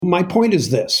My point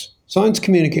is this: science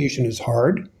communication is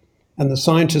hard, and the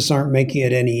scientists aren't making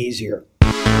it any easier.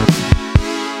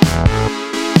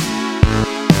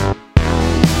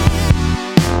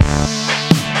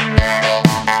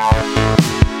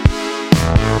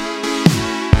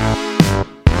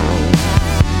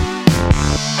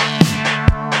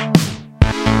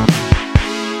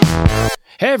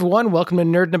 Hey everyone, welcome to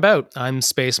Nerdin' About. I'm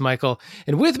Space Michael,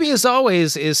 and with me as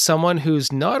always is someone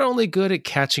who's not only good at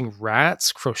catching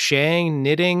rats, crocheting,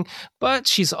 knitting, but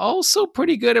she's also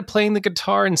pretty good at playing the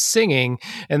guitar and singing,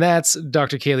 and that's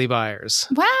Dr. Kaylee Byers.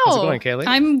 Wow. How's it going, Kaylee?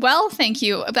 I'm well, thank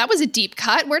you. That was a deep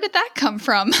cut. Where did that come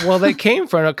from? Well, that came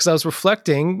from, because I was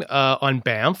reflecting on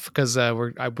Banff, because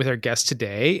we're with our guest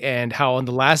today, and how on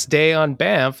the last day on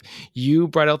Banff, you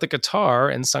brought out the guitar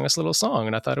and sung us a little song,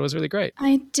 and I thought it was really great.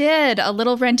 I did. A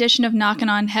little rendition of Knocking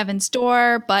on Heaven's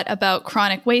Door, but about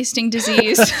chronic wasting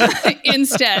disease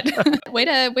instead. Way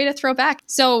to throw back.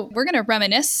 So we're going to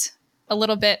reminisce a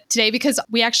little bit today because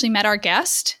we actually met our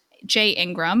guest, Jay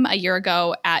Ingram, a year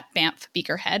ago at Banff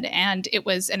Beakerhead, and it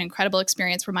was an incredible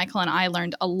experience where Michael and I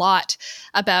learned a lot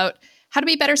about how to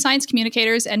be better science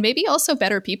communicators and maybe also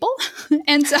better people.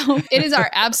 And so it is our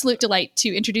absolute delight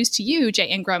to introduce to you Jay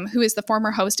Ingram, who is the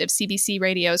former host of CBC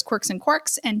Radio's Quirks and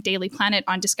Quarks and Daily Planet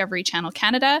on Discovery Channel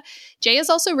Canada. Jay has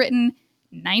also written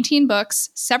 19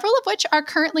 books, several of which are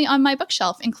currently on my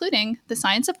bookshelf, including The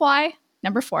Science of Why,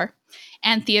 number 4,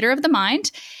 and Theater of the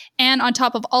Mind. And on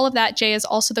top of all of that, Jay is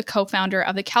also the co-founder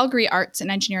of the Calgary Arts and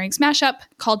Engineering Smash-Up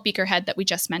called Beakerhead that we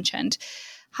just mentioned.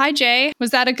 Hi, Jay.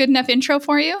 Was that a good enough intro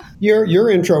for you? Your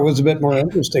intro was a bit more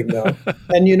interesting, though.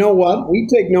 And you know what? We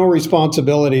take no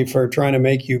responsibility for trying to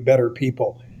make you better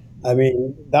people. I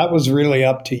mean, that was really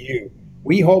up to you.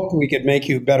 We hoped we could make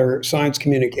you better science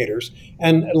communicators.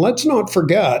 And let's not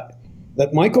forget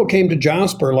that Michael came to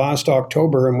Jasper last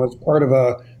October and was part of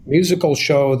a musical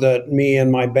show that me and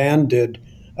my band did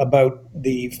about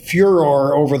the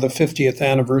furor over the 50th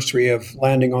anniversary of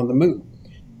landing on the moon.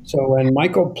 So when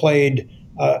Michael played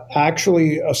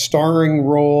actually a starring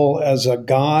role as a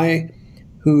guy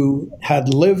who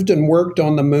had lived and worked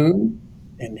on the moon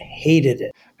and hated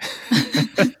it.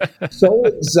 So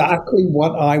exactly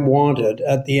what I wanted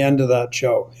at the end of that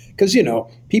show. Because, you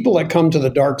know, people that come to the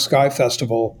Dark Sky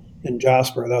Festival in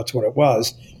Jasper, that's what it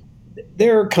was,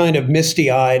 they're kind of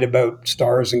misty-eyed about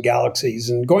stars and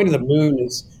galaxies. And going to the moon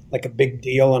is like a big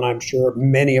deal, and I'm sure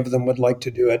many of them would like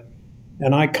to do it.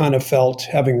 And I kind of felt,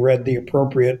 having read the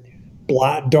appropriate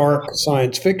dark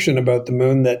science fiction about the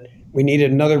moon, that we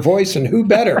needed another voice, and who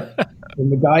better than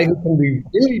the guy who can be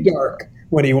really dark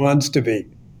when he wants to be,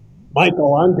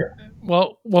 Michael Unger.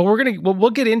 Well, we'll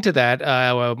get into that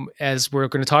as we're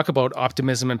going to talk about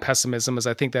optimism and pessimism, as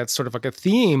I think that's sort of like a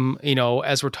theme,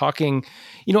 as we're talking,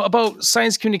 about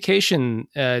science communication,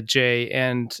 Jay.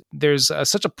 And there's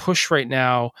such a push right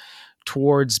now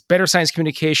towards better science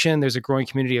communication. There's a growing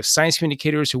community of science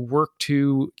communicators who work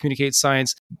to communicate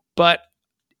science. But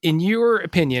in your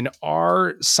opinion,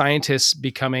 are scientists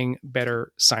becoming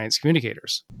better science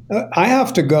communicators? I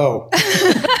have to go.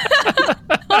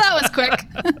 Well, that was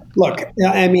quick. Look,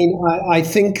 I mean, I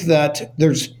think that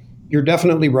you're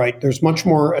definitely right. There's much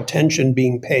more attention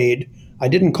being paid. I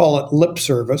didn't call it lip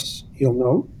service, you'll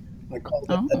know. I called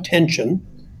it attention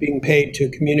being paid to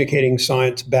communicating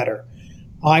science better.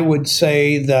 I would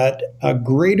say that a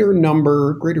greater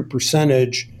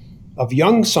percentage of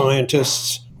young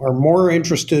scientists are more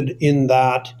interested in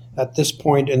that at this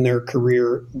point in their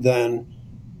career than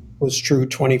was true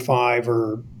 25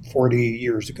 or 40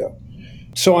 years ago.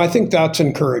 So I think that's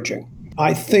encouraging.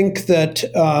 I think that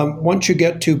once you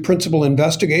get to principal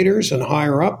investigators and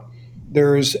higher up,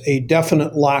 there's a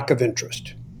definite lack of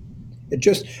interest.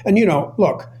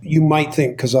 Look, you might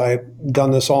think, because I've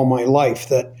done this all my life,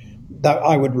 that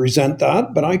I would resent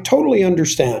that, but I totally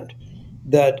understand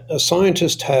that a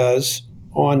scientist has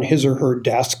on his or her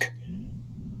desk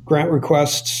grant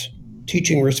requests,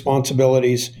 teaching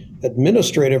responsibilities,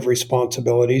 administrative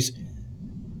responsibilities,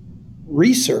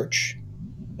 research,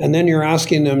 and then you're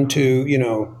asking them to,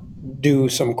 do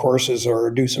some courses or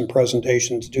do some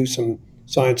presentations, do some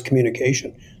science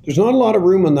communication. There's not a lot of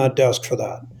room on that desk for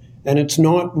that. And it's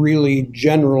not really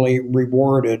generally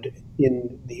rewarded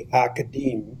in the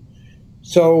academe.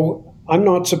 So I'm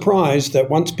not surprised that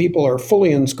once people are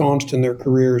fully ensconced in their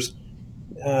careers,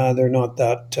 they're not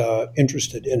that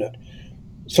interested in it.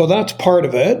 So that's part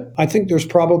of it. I think there's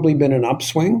probably been an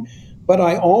upswing. But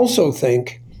I also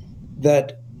think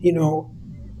that,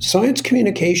 science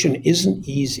communication isn't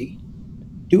easy.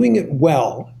 Doing it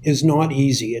well is not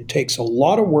easy. It takes a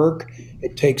lot of work,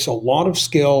 it takes a lot of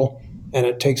skill, and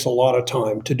it takes a lot of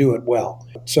time to do it well.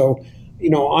 So,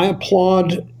 I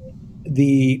applaud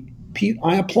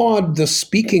I applaud the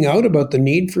speaking out about the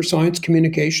need for science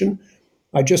communication.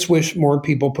 I just wish more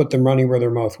people put their money where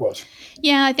their mouth was.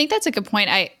 Yeah, I think that's a good point.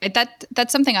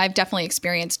 That's something I've definitely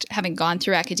experienced having gone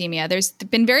through academia. There's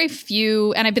been very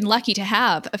few, and I've been lucky to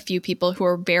have a few people who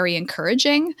are very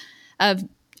encouraging of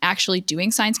actually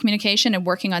doing science communication and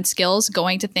working on skills,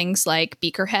 going to things like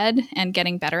Beakerhead and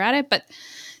getting better at it. But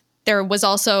there was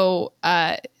also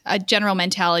a general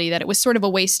mentality that it was sort of a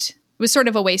waste. It was sort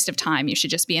of a waste of time. You should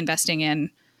just be investing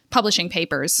in publishing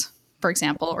papers, for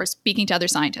example, or speaking to other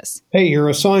scientists. Hey, you're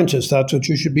a scientist. That's what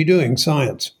you should be doing,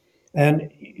 science. And,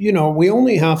 we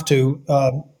only have to,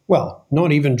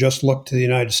 not even just look to the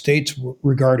United States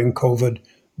regarding COVID,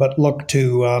 but look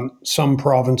to some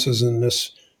provinces in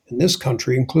this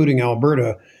country, including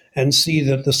Alberta, and see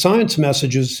that the science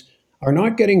messages are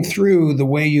not getting through the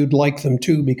way you'd like them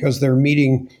to because they're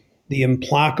meeting the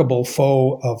implacable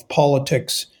foe of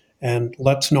politics and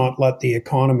let's not let the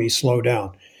economy slow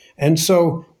down. And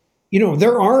so,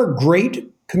 there are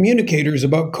great communicators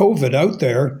about COVID out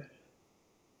there.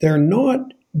 They're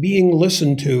not being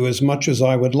listened to as much as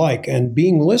I would like. And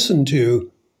being listened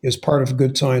to is part of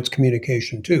good science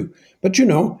communication too. But,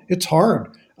 it's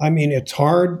hard. I mean, it's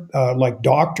hard, like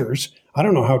doctors. I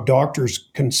don't know how doctors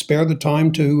can spare the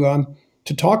time to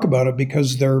talk about it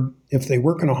because if they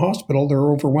work in a hospital,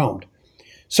 they're overwhelmed.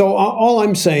 So all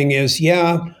I'm saying is,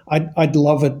 I'd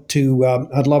love it to.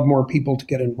 I'd love more people to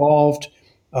get involved.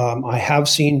 I have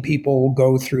seen people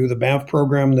go through the Banff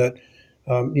program that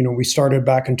we started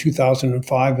back in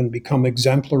 2005 and become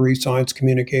exemplary science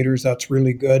communicators. That's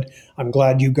really good. I'm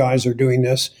glad you guys are doing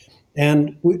this.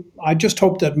 And I just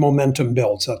hope that momentum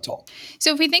builds, that's all.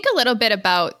 So if we think a little bit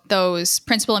about those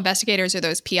principal investigators or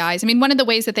those PIs, I mean, one of the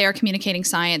ways that they are communicating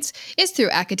science is through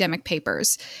academic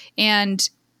papers. And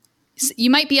you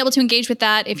might be able to engage with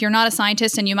that if you're not a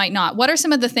scientist, and you might not. What are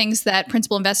some of the things that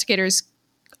principal investigators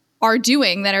are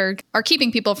doing that are keeping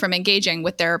people from engaging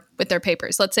with their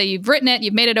papers? Let's say you've written it,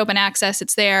 you've made it open access,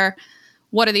 it's there.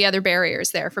 What are the other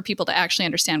barriers there for people to actually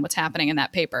understand what's happening in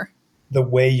that paper? The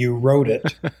way you wrote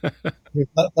it.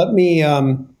 Let me,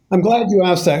 I'm glad you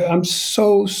asked that. I'm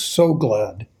so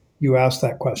glad you asked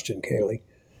that question, Kaylee,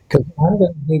 because I'm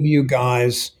going to give you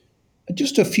guys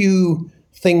just a few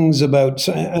things about,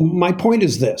 my point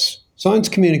is this: science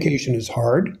communication is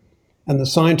hard and the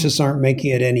scientists aren't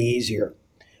making it any easier.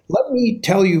 Let me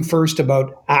tell you first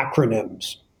about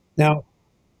acronyms. Now,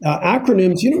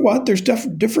 acronyms, you know what? There's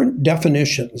different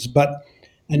definitions, but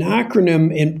an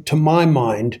acronym, to my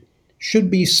mind,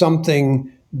 should be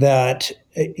something that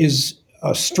is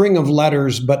a string of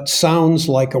letters but sounds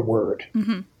like a word.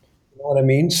 Mm-hmm. You know what I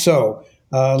mean? So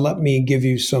let me give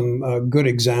you some good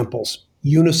examples.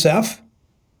 UNICEF,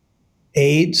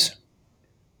 AIDS,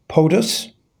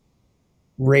 POTUS,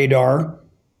 radar.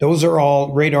 Those are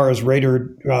all, radar is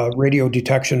radio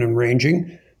detection and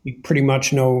ranging. You pretty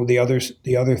much know the other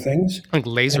things. I think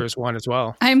laser is one as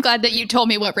well. I'm glad that you told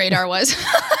me what radar was.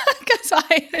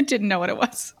 I didn't know what it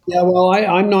was. Yeah, well,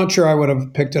 I'm not sure I would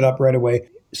have picked it up right away.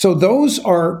 So those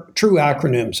are true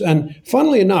acronyms. And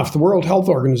funnily enough, the World Health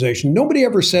Organization, nobody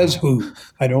ever says WHO,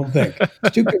 I don't think.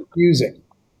 It's too confusing.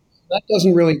 That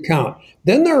doesn't really count.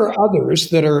 Then there are others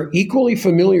that are equally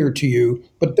familiar to you,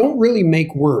 but don't really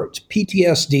make words.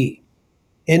 PTSD,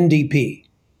 NDP,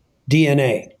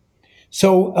 DNA.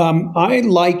 So I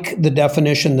like the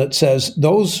definition that says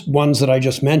those ones that I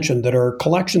just mentioned that are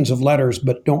collections of letters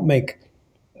but don't make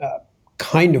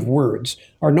kind of words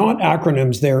are not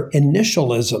acronyms, they're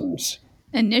initialisms.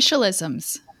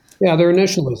 Initialisms. Yeah, they're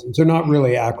initialisms. They're not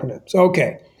really acronyms.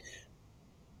 Okay.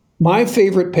 My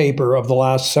favorite paper of the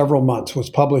last several months was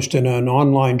published in an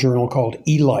online journal called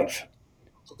eLife.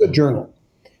 It's a good journal.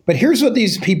 But here's what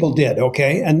these people did,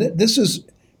 okay? And this is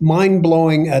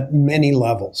mind-blowing at many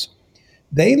levels.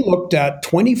 They looked at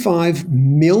 25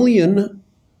 million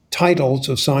titles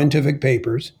of scientific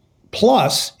papers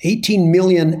plus 18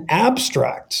 million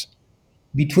abstracts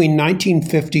between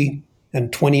 1950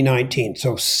 and 2019.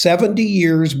 So 70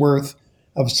 years worth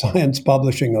of science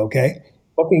publishing, okay?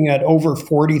 Looking at over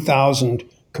 40,000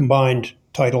 combined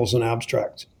titles and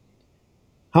abstracts.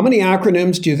 How many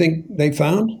acronyms do you think they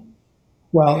found?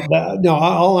 Well, no,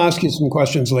 I'll ask you some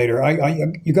questions later.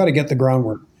 You got to get the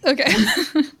groundwork. Okay.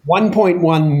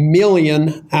 1.1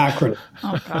 million acronyms.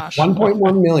 Oh, gosh.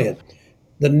 1.1 million.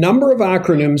 The number of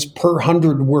acronyms per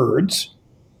 100 words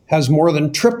has more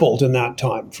than tripled in that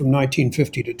time, from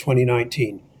 1950 to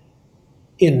 2019.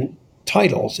 In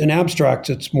titles, in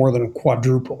abstracts, it's more than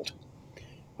quadrupled.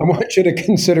 I want you to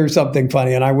consider something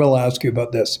funny, and I will ask you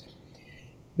about this.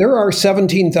 There are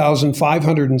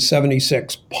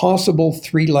 17,576 possible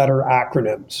three-letter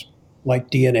acronyms,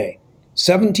 like DNA.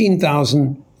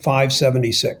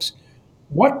 17,576.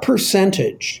 What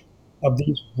percentage of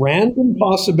these random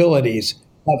possibilities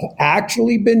have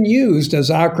actually been used as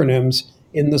acronyms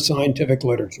in the scientific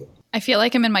literature? I feel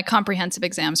like I'm in my comprehensive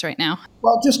exams right now.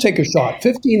 Well, just take a shot.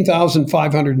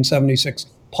 15,576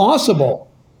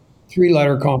 possible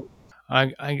three-letter combinations.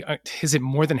 Is it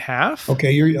more than half?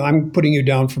 Okay, I'm putting you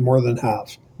down for more than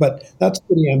half, but that's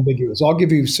pretty ambiguous. I'll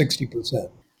give you 60%.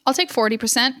 I'll take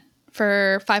 40%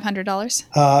 for $500.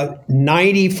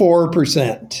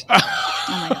 94%. Oh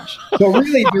my gosh. So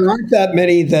really, there aren't that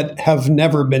many that have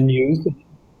never been used,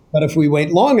 but if we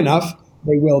wait long enough,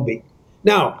 they will be.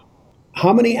 Now,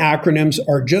 how many acronyms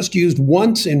are just used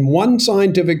once in one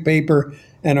scientific paper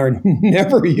and are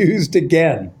never used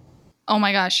again? Oh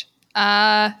my gosh.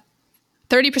 30%?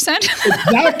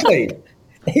 Exactly.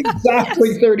 Exactly.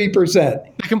 Yes. 30%.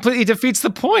 It completely defeats the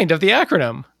point of the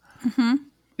acronym. Mm-hmm.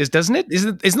 Doesn't it?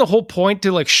 Isn't the whole point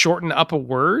to like shorten up a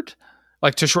word?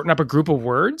 Like to shorten up a group of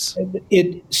words?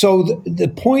 So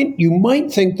the point, you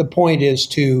might think the point is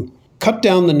to cut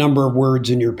down the number of words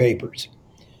in your papers.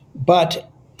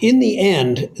 But in the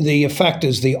end, the effect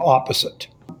is the opposite.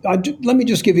 Let me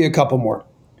just give you a couple more.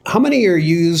 How many are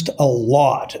used a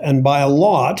lot? And by a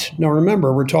lot, now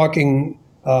remember, we're talking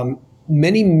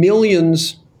many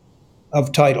millions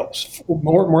of titles,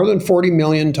 more than 40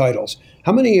 million titles.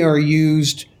 How many are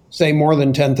used, say, more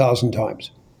than 10,000 times?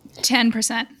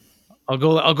 10%.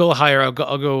 I'll go higher. I'll go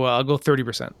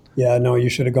 30%. Yeah, no, you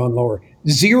should have gone lower.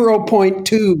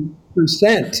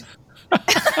 0.2%.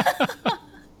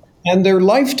 And their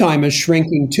lifetime is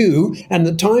shrinking too, and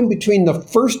the time between the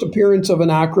first appearance of an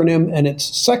acronym and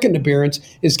its second appearance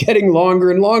is getting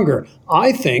longer and longer.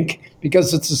 I think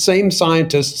because it's the same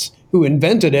scientists who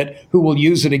invented it who will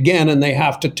use it again, and they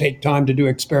have to take time to do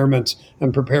experiments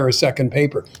and prepare a second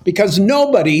paper because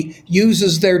nobody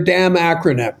uses their damn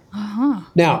acronym. Uh-huh.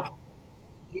 Now,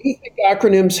 do you think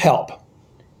acronyms help?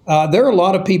 There are a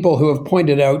lot of people who have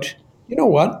pointed out, you know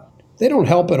what? They don't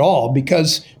help at all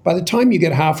because by the time you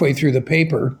get halfway through the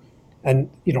paper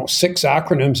and, 6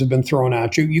 acronyms have been thrown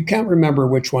at you, you can't remember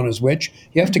which one is which.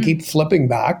 You have to keep flipping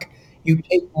back. You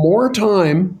take more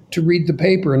time to read the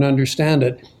paper and understand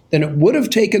it than it would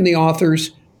have taken the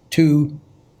authors to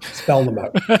spell them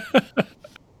out.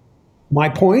 My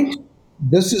point,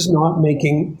 this is not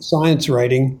making science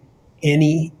writing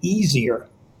any easier,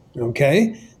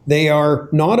 okay? They are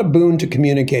not a boon to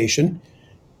communication.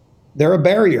 They're a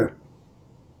barrier.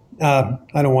 I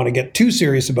don't want to get too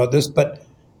serious about this, but,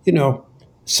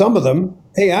 some of them,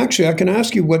 hey, actually, I can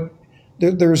ask you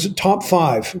there's a top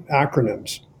 5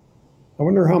 acronyms. I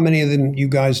wonder how many of them you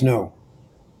guys know.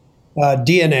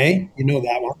 DNA, you know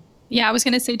that one. Yeah, I was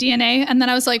going to say DNA, and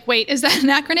then I was like, wait, is that an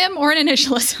acronym or an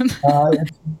initialism?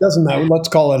 It doesn't matter. Let's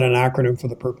call it an acronym for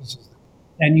the purposes.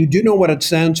 And you do know what it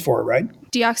stands for, right?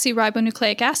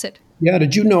 Deoxyribonucleic acid. Yeah,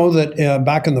 did you know that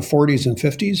back in the 40s and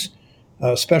 50s,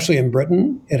 especially in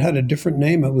Britain, it had a different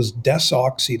name. It was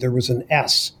desoxy. There was an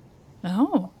S.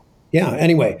 Oh. Yeah,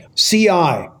 anyway,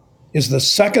 CI is the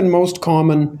second most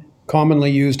commonly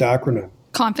used acronym.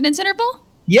 Confidence interval?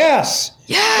 Yes.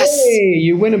 Yes. Hey,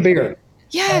 you win a beer.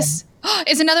 Yes.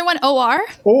 Is another one OR?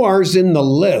 OR is in the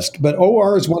list, but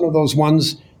OR is one of those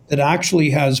ones that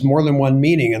actually has more than one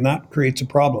meaning, and that creates a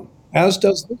problem, as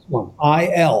does this one,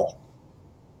 IL.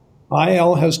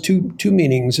 IL has two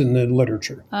meanings in the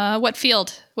literature. What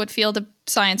field? What field of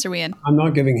science are we in? I'm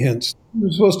not giving hints.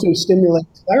 You're supposed to stimulate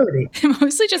clarity.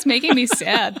 Mostly just making me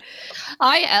sad.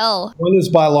 IL. One is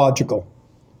biological.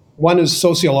 One is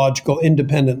sociological,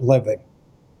 independent living.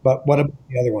 But what about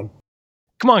the other one?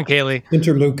 Come on, Kaylee.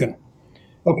 Interleukin.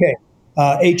 Okay.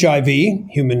 HIV,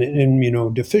 human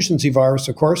immunodeficiency virus,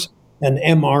 of course, and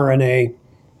mRNA,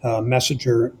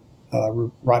 messenger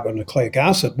ribonucleic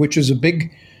acid, which is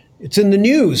it's in the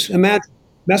news. Imagine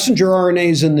messenger RNA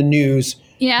is in the news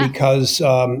because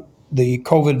the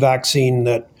COVID vaccine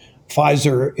that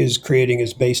Pfizer is creating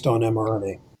is based on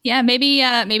mRNA. Yeah,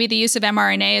 maybe the use of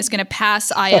mRNA is going to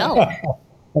pass IL.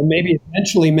 Or maybe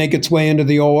eventually make its way into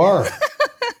the OR.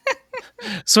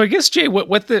 So I guess, Jay,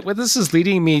 what this is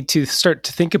leading me to start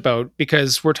to think about,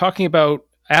 because we're talking about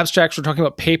abstracts, we're talking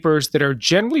about papers that are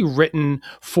generally written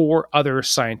for other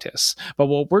scientists. But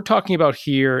what we're talking about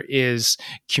here is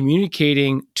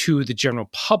communicating to the general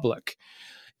public.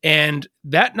 And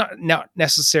that not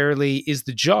necessarily is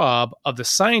the job of the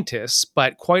scientists,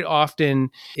 but quite often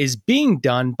is being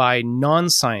done by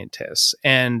non-scientists.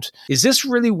 And is this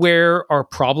really where our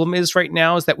problem is right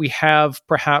now, is that we have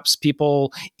perhaps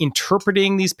people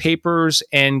interpreting these papers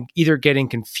and either getting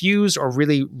confused or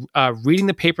really reading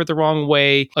the paper the wrong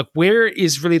way? Like, where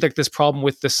is really like this problem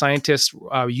with the scientists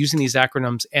using these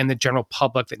acronyms and the general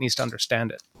public that needs to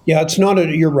understand it? Yeah,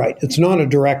 you're right. It's not a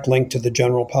direct link to the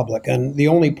general public. And the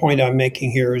only point I'm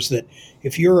making here is that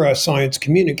if you're a science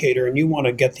communicator and you want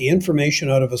to get the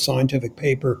information out of a scientific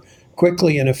paper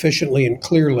quickly and efficiently and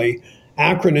clearly,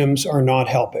 acronyms are not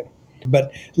helping.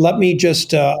 But let me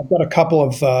just, I've got a couple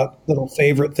of little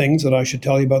favorite things that I should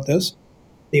tell you about this.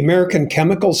 The American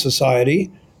Chemical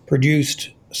Society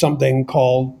produced something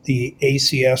called the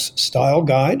ACS Style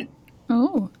Guide.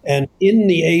 Oh. And in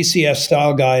the ACS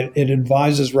Style Guide, it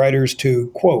advises writers to,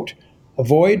 quote,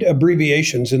 avoid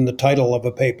abbreviations in the title of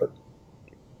a paper.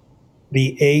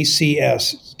 The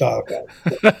ACS Style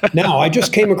Guide. Now, I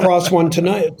just came across one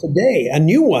today, a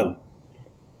new one.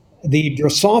 The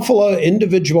Drosophila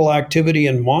Individual Activity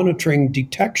and Monitoring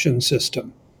Detection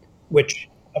System, which,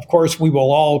 of course, we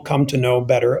will all come to know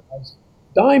better as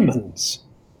diamonds.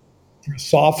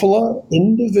 Drosophila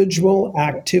Individual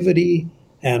Activity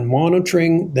and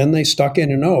Monitoring, then they stuck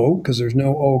in an O, because there's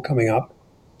no O coming up,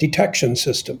 detection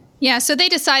system. Yeah, so they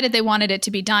decided they wanted it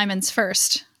to be diamonds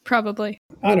first, probably.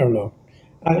 I don't know.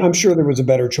 I'm sure there was a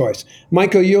better choice.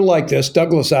 Michael, you'll like this.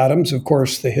 Douglas Adams, of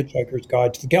course, The Hitchhiker's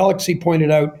Guide to the Galaxy,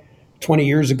 pointed out 20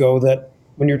 years ago that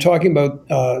when you're talking about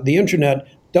the internet,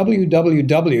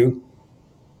 www,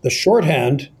 the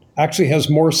shorthand, actually has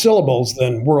more syllables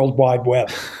than World Wide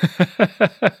Web.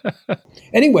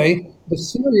 Anyway,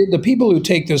 the people who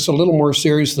take this a little more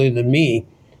seriously than me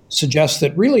suggest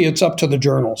that really it's up to the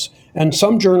journals. And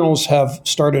some journals have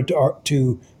started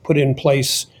to put in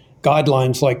place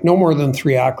guidelines like no more than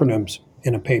 3 acronyms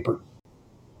in a paper.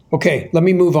 Okay, let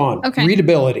me move on. Okay.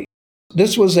 Readability.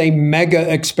 This was a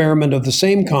mega experiment of the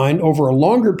same kind over a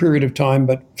longer period of time,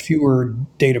 but fewer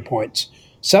data points.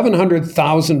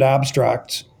 700,000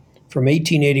 abstracts from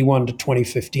 1881 to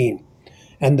 2015.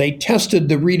 And they tested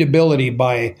the readability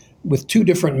with 2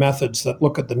 different methods that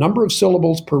look at the number of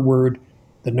syllables per word,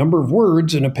 the number of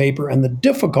words in a paper, and the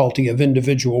difficulty of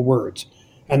individual words.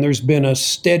 And there's been a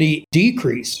steady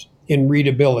decrease in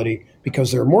readability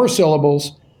because there are more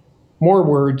syllables, more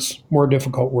words, more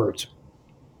difficult words.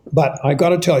 But I got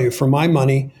to tell you, for my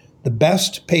money, the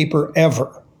best paper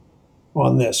ever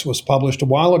on this was published a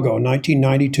while ago,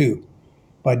 1992,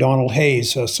 by Donald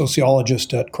Hayes, a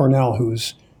sociologist at Cornell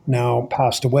who's now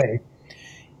passed away,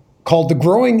 called The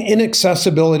Growing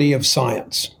Inaccessibility of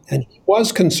Science. And he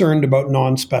was concerned about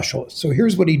non-specialists. So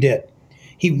here's what he did.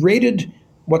 He rated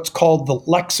what's called the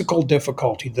lexical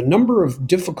difficulty, the number of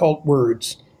difficult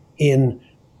words in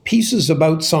pieces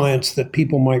about science that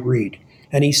people might read.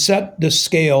 And he set the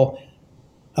scale,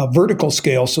 a vertical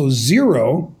scale. So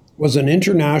 0 was an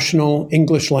international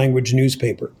English language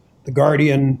newspaper, The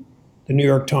Guardian, The New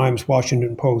York Times,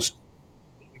 Washington Post,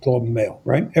 Globe and Mail,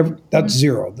 right? That's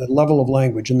 0, the level of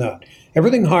language in that.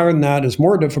 Everything higher than that is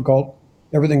more difficult.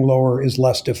 Everything lower is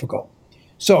less difficult.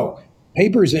 So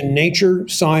papers in Nature,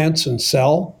 Science, and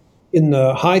Cell in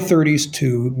the high 30s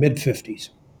to mid 50s,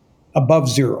 above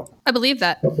 0. I believe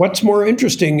that. But what's more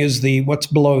interesting is what's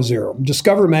below 0.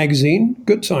 Discover magazine,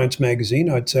 good science magazine,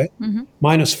 I'd say,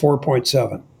 minus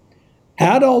 4.7.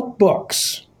 Adult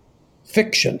books,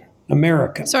 fiction,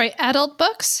 American. Sorry, adult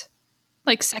books?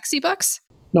 Like sexy books?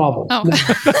 Novels. Oh.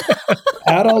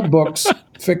 Adult books,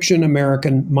 fiction,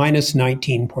 American, minus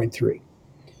 19.3.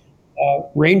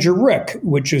 Ranger Rick,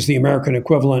 which is the American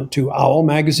equivalent to Owl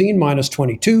magazine, minus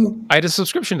 22. I had a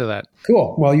subscription to that.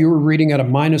 Cool. Well, you were reading at a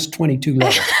minus 22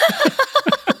 level.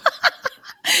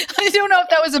 I don't know if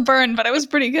that was a burn, but it was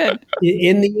pretty good.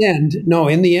 In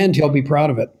the end, he'll be proud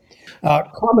of it.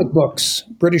 Comic books,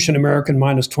 British and American,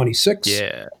 minus 26.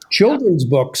 Yeah. Children's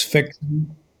books,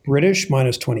 fiction, British,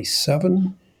 minus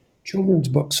 27. Children's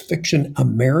books, fiction,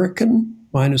 American,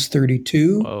 minus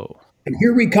 32. Whoa. And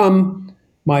here we come,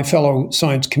 my fellow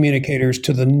science communicators,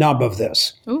 to the nub of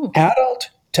this. Ooh. Adult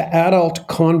to adult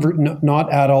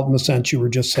not adult in the sense you were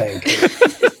just saying.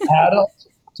 Adult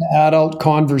to adult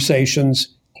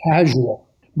conversations, casual,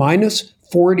 minus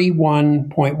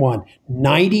 41.1.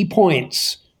 90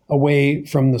 points away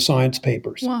from the science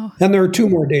papers. Wow. And there are 2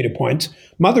 more data points.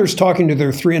 Mothers talking to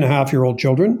their 3.5-year-old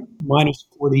children, minus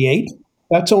 48.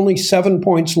 That's only 7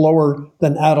 points lower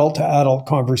than adult to adult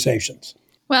conversations.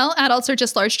 Well, adults are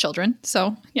just large children,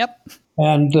 so yep.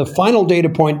 And the final data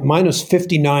point, minus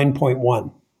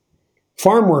 59.1.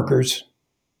 Farm workers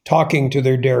talking to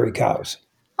their dairy cows.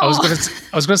 I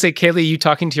was gonna say, Kaylee, you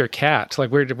talking to your cat?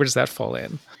 Like, where does that fall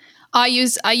in? I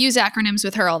use acronyms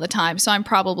with her all the time, so I'm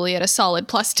probably at a solid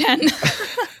 +10.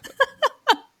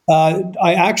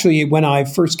 I actually, when I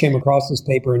first came across this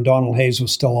paper and Donald Hayes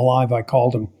was still alive, I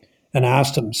called him and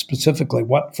asked him specifically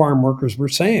what farm workers were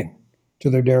saying to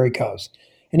their dairy cows.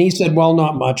 And he said, well,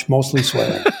 not much, mostly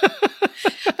swearing.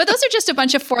 But those are just a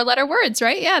bunch of 4-letter words,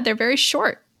 right? Yeah, they're very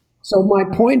short. So my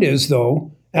point is,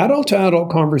 though, adult-to-adult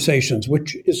conversations,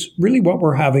 which is really what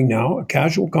we're having now, a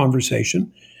casual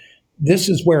conversation, this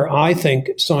is where I think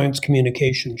science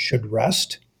communication should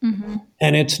rest. Mm-hmm.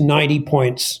 And it's 90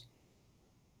 points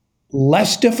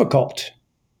less difficult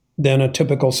than a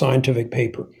typical scientific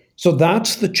paper. So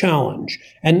that's the challenge.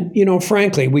 And,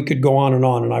 frankly, we could go on, and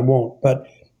I won't. But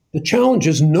the challenge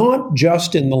is not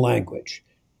just in the language.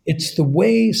 It's the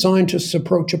way scientists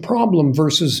approach a problem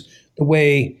versus the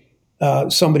way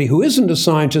somebody who isn't a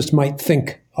scientist might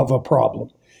think of a problem.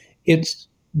 It's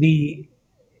the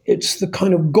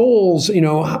kind of goals,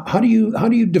 how do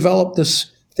you develop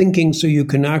this thinking so you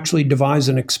can actually devise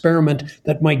an experiment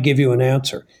that might give you an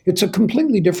answer. It's a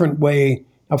completely different way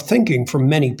of thinking for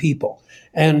many people.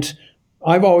 And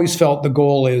I've always felt the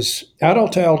goal is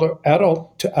adult to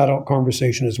adult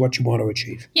conversation is what you want to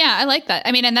achieve. Yeah, I like that.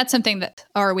 I mean, and that's something that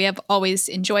we have always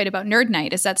enjoyed about Nerd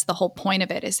Night is that's the whole point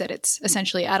of it, is that it's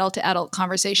essentially adult to adult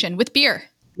conversation with beer.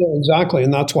 Yeah, exactly.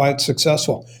 And that's why it's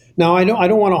successful. Now, I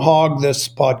don't want to hog this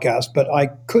podcast, but I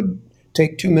could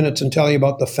take 2 minutes and tell you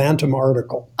about the Phantom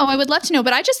article. Oh, I would love to know,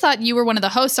 but I just thought you were one of the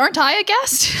hosts. Aren't I a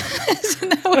guest? Isn't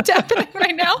that what's happening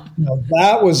right now? No,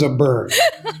 that was a burn.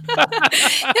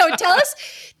 No, tell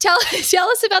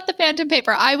us about the Phantom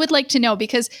paper. I would like to know,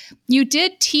 because you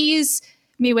did tease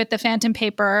me with the Phantom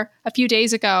paper a few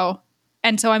days ago.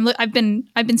 And so I've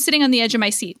been sitting on the edge of my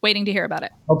seat waiting to hear about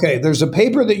it. Okay, there's a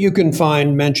paper that you can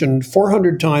find mentioned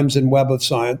 400 times in Web of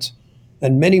Science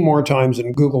and many more times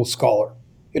in Google Scholar.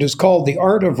 It is called The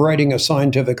Art of Writing a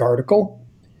Scientific Article.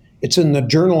 It's in the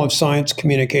Journal of Science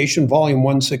Communication, volume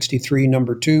 163,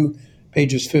 number 2,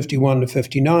 pages 51 to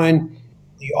 59.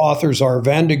 The authors are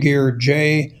Vandegeer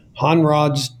J.,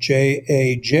 Hanrads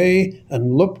J.A.J.,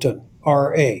 and Lupton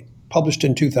R.A., published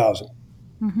in 2000.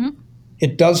 Mm-hmm.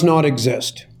 It does not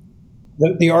exist.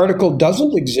 The article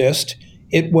doesn't exist.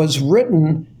 It was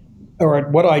written, or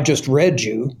what I just read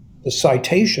you, the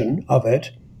citation of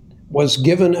it, was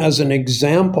given as an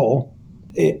example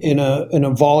in a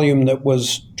volume that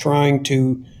was trying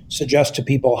to suggest to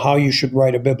people how you should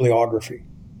write a bibliography.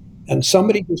 And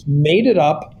somebody just made it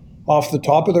up off the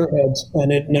top of their heads,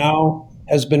 and it now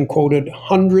has been quoted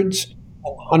hundreds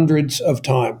and hundreds of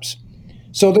times.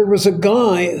 So there was a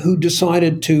guy who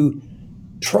decided to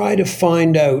try to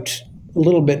find out a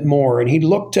little bit more, and he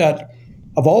looked at,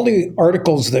 of all the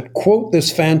articles that quote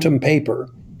this Phantom paper,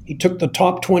 he took the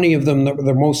top 20 of them that were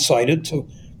the most cited, so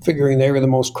figuring they were the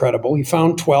most credible. He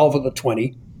found 12 of the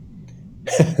 20.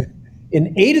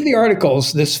 In 8 of the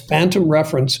articles, this Phantom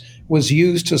reference was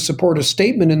used to support a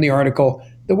statement in the article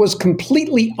that was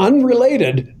completely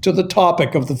unrelated to the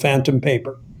topic of the Phantom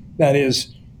paper. That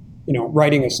is,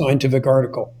 writing a scientific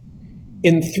article.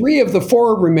 In 3 of the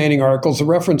 4 remaining articles, the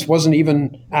reference wasn't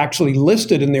even actually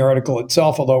listed in the article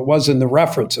itself, although it was in the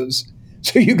references.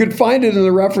 So you could find it in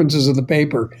the references of the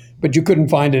paper, but you couldn't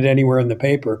find it anywhere in the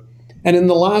paper. And in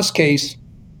the last case,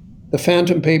 the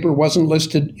Phantom paper wasn't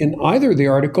listed in either the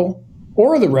article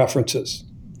or the references.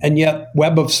 And yet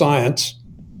Web of Science,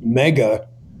 mega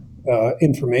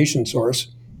information source,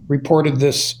 reported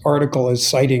this article as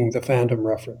citing the Phantom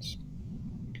reference.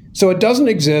 So it doesn't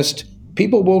exist.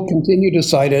 People will continue to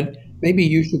cite it. Maybe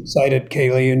you should cite it,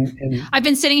 Kaylee. And I've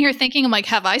been sitting here thinking, I'm like,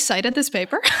 have I cited this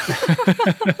paper?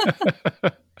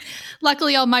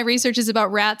 Luckily, all my research is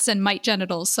about rats and mite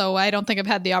genitals, so I don't think I've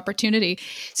had the opportunity.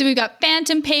 So we've got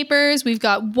Phantom papers, we've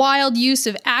got wild use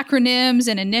of acronyms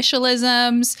and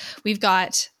initialisms, we've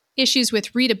got issues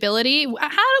with readability.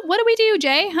 What do we do,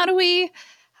 Jay? How do we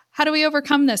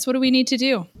overcome this? What do we need to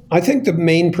do? I think the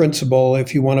main principle,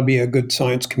 if you want to be a good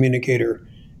science communicator,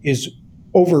 is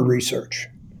over-research.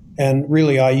 And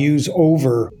really, I use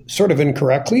over sort of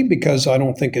incorrectly because I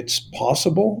don't think it's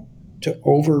possible to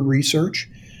over-research.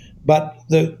 But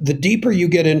the deeper you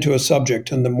get into a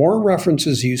subject and the more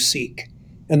references you seek,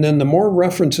 and then the more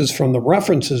references from the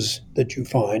references that you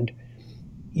find,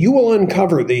 you will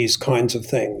uncover these kinds of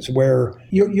things where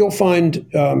you'll find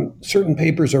certain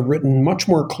papers are written much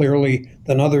more clearly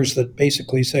than others that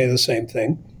basically say the same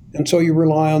thing. And so you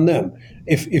rely on them.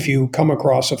 If you come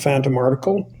across a Phantom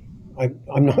article,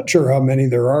 I'm not sure how many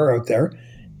there are out there,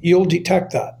 you'll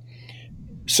detect that.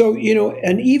 So,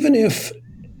 and even if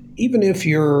even if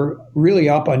you're really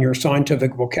up on your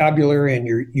scientific vocabulary and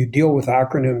you deal with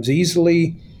acronyms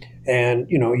easily, and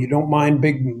you don't mind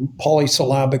big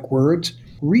polysyllabic words,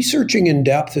 researching in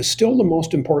depth is still the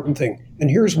most important thing. And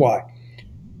here's why.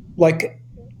 Like,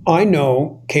 I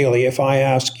know, Kaylee, if I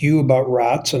ask you about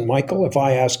rats, and Michael, if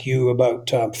I ask you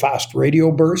about fast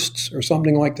radio bursts or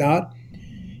something like that,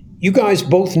 you guys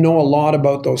both know a lot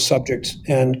about those subjects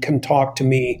and can talk to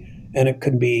me, and it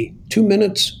could be 2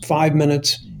 minutes, 5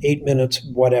 minutes, 8 minutes,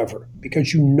 whatever,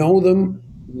 because you know them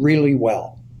really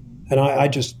well. And I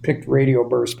just picked radio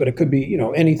bursts, but it could be,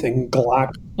 anything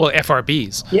galactic. Well,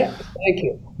 FRBs. Yeah, thank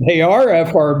you. They are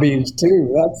FRBs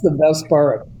too. That's the best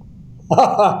part.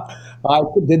 I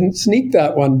didn't sneak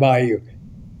that one by you.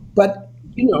 But,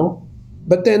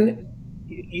 but then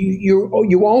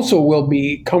you also will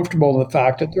be comfortable with the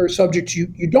fact that there are subjects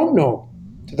you don't know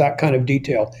to that kind of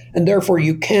detail. And therefore,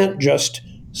 you can't just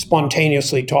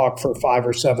spontaneously talk for 5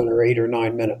 or 7 or 8 or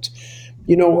 9 minutes.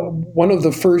 One of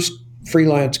the first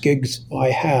freelance gigs I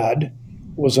had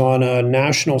was on a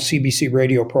national CBC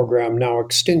radio program, now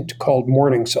extinct, called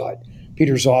Morningside.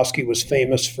 Peter Zosky was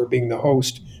famous for being the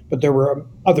host, but there were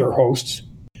other hosts.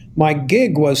 My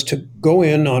gig was to go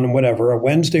in on a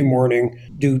Wednesday morning,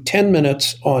 do 10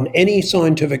 minutes on any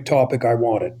scientific topic I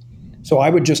wanted. So I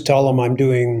would just tell them I'm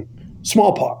doing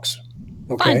smallpox.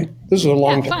 Okay, fun. This is a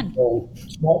long time ago.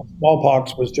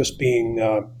 Smallpox was just being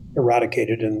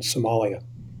eradicated in Somalia,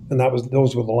 and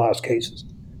those were the last cases.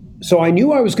 So I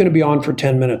knew I was going to be on for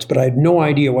 10 minutes, but I had no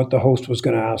idea what the host was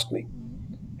going to ask me.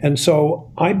 And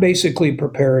so I basically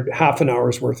prepared half an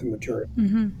hour's worth of material.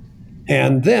 Mm-hmm.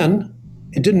 And then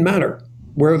it didn't matter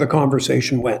where the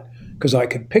conversation went, because I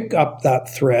could pick up that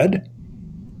thread.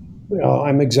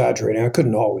 I'm exaggerating, I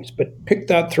couldn't always, but pick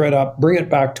that thread up, bring it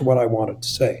back to what I wanted to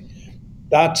say.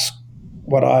 That's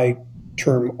what I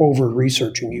term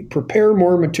over-researching. You prepare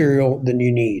more material than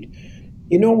you need.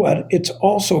 You know what? It's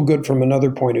also good from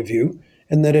another point of view,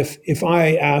 and that if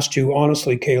I asked you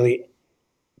honestly, Kaylee,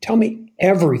 tell me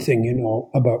everything you know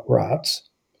about rats,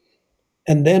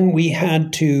 and then we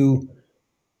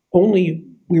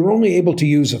were only able to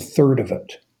use a third of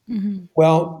it. Mm-hmm.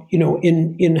 Well,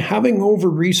 in having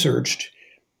over-researched,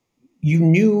 you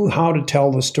knew how to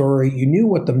tell the story. You knew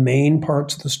what the main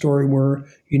parts of the story were.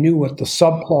 You knew what the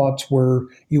subplots were.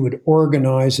 You would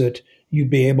organize it.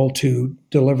 You'd be able to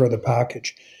deliver the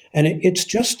package. And it's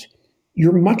just,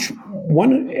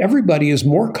 everybody is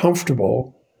more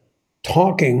comfortable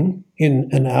talking in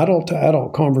an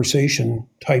adult-to-adult conversation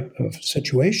type of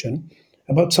situation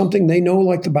about something they know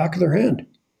like the back of their hand.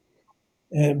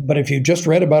 But if you just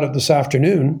read about it this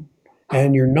afternoon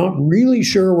and you're not really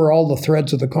sure where all the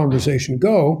threads of the conversation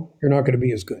go, you're not going to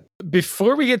be as good.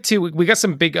 Before we got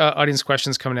some big audience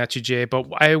questions coming at you, Jay, but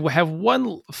I have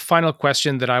one final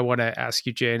question that I want to ask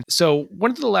you, Jay. So one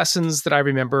of the lessons that I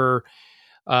remember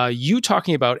you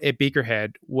talking about at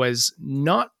Beakerhead was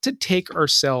not to take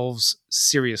ourselves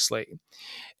seriously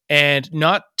and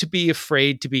not to be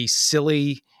afraid to be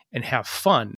silly and have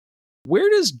fun. Where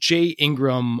does Jay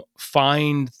Ingram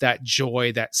find that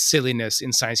joy, that silliness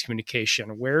in science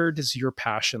communication? Where does your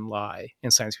passion lie in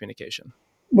science communication?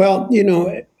 Well,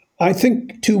 I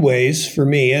think two ways for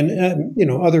me,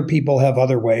 and other people have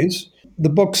other ways. The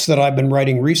books that I've been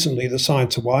writing recently, the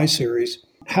Science of Why series,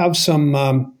 have some,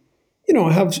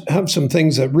 have some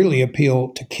things that really appeal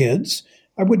to kids.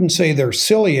 I wouldn't say they're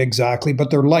silly exactly,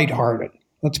 but they're lighthearted.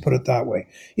 Let's put it that way.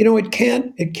 It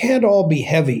can't all be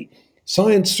heavy.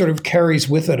 Science sort of carries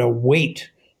with it a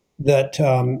weight that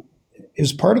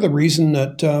is part of the reason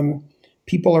that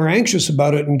people are anxious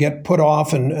about it and get put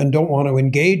off and don't want to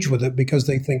engage with it, because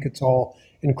they think it's all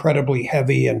incredibly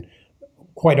heavy and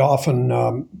quite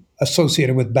often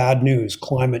associated with bad news,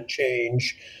 climate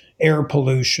change, air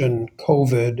pollution,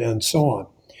 COVID, and so on.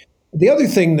 The other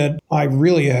thing that I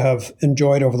really have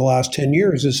enjoyed over the last 10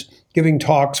 years is giving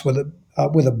talks with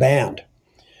a band.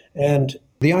 And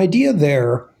the idea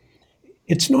there,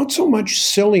 it's not so much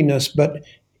silliness, but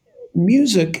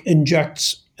music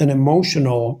injects an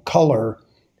emotional color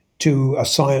to a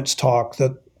science talk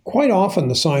that quite often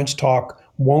the science talk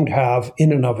won't have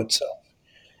in and of itself.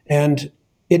 And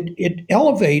it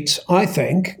elevates, I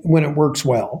think, when it works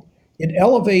well, it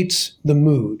elevates the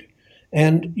mood.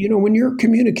 And, when you're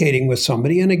communicating with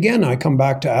somebody, and again, I come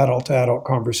back to adult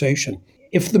conversation,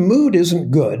 if the mood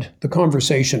isn't good, the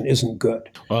conversation isn't good.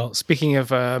 Well, speaking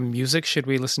of music, should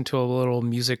we listen to a little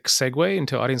music segue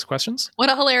into audience questions?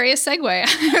 What a hilarious segue.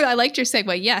 I liked your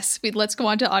segue. Yes, let's go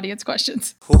on to audience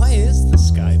questions. Why is the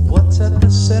sky blue? What's at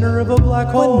the center of a black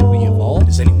hole? When do we evolve?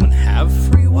 Does anyone have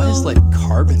free will? Why is light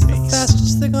carbon-based? What's the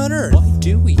fastest thing on Earth? Why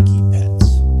do we keep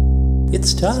pets?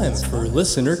 It's time for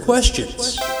listener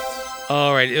questions.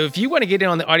 All right. If you want to get in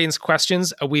on the audience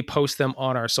questions, we post them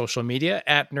on our social media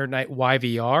at Nerd Night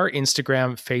YVR,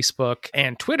 Instagram, Facebook,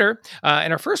 and Twitter.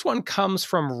 And our first one comes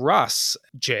from Russ.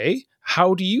 Jay,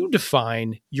 how do you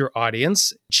define your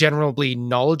audience? Generally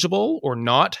knowledgeable or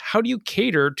not? How do you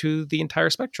cater to the entire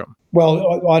spectrum? Well,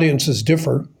 audiences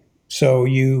differ, so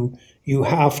you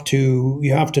have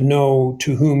to know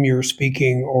to whom you're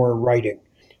speaking or writing.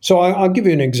 So I'll give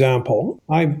you an example.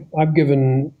 I've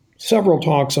given several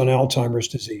talks on Alzheimer's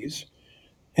disease,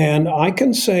 and I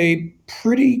can say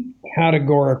pretty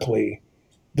categorically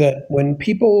that when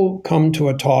people come to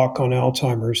a talk on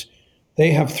Alzheimer's, they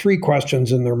have three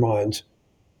questions in their minds.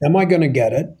 Am I going to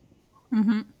get it?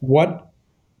 Mm-hmm. What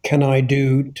can I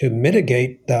do to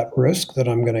mitigate that risk that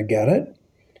I'm going to get it?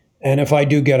 And if I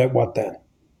do get it, what then?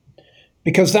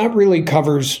 Because that really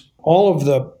covers all of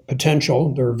the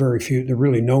potential. There are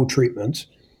really no treatments,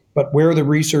 but where the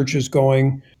research is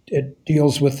going, it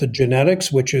deals with the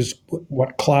genetics, which is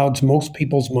what clouds most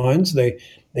people's minds. They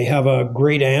have a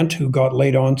great aunt who got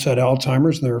late onset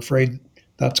Alzheimer's, and they're afraid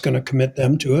that's going to commit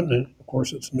them to it. And of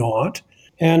course, it's not.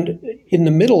 And in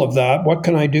the middle of that, what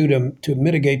can I do to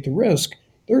mitigate the risk?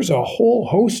 There's a whole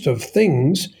host of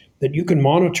things that you can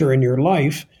monitor in your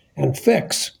life and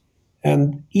fix.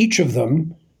 And each of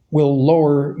them will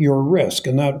lower your risk.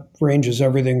 And that ranges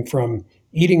everything from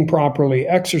eating properly,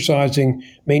 exercising,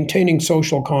 maintaining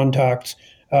social contacts.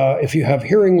 If you have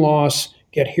hearing loss,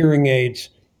 get hearing aids,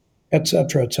 et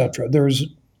cetera, et cetera. There's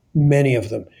many of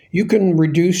them. You can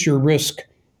reduce your risk,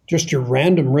 just your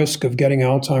random risk of getting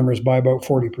Alzheimer's by about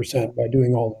 40% by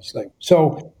doing all those things.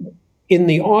 So in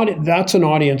the that's an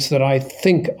audience that I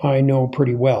think I know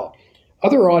pretty well.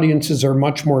 Other audiences are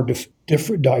much more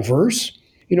diverse.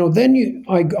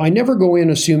 I never go in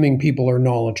assuming people are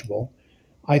knowledgeable.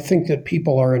 I think that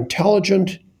people are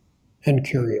intelligent and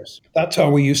curious. That's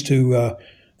how we used to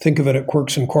think of it at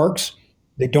Quirks and Quarks.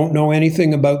 They don't know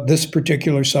anything about this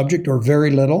particular subject or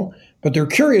very little, but they're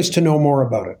curious to know more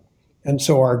about it. And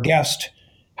so our guest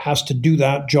has to do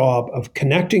that job of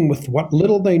connecting with what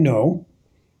little they know.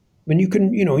 And you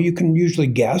can usually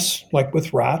guess, like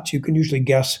with rats, you can usually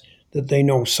guess that they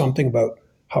know something about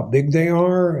how big they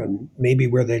are and maybe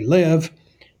where they live.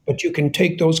 But you can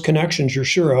take those connections you're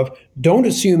sure of, don't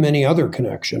assume any other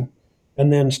connection,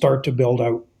 and then start to build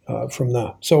out from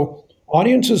that. So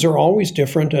audiences are always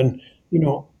different. And,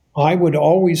 I would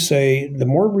always say the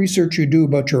more research you do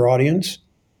about your audience,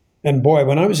 and boy,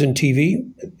 when I was in TV,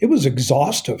 it was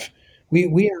exhaustive.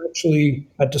 We actually,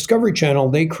 at Discovery Channel,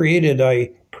 they created a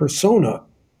persona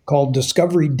called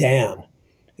Discovery Dan.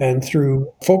 And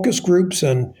through focus groups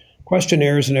and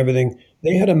questionnaires and everything,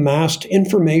 they had amassed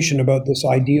information about this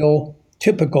ideal,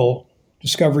 typical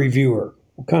Discovery viewer.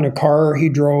 What kind of car he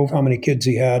drove, how many kids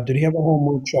he had, did he have a home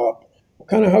workshop, what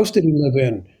kind of house did he live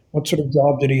in, what sort of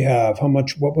job did he have,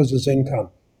 what was his income.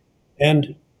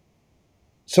 And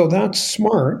so that's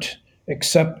smart,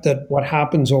 except that what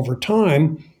happens over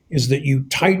time is that you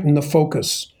tighten the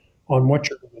focus on what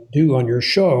you're going to do on your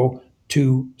show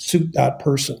to suit that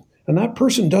person. And that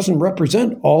person doesn't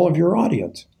represent all of your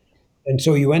audience. And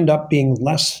so you end up being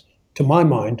less, to my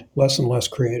mind, less and less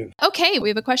creative. Okay, we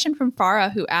have a question from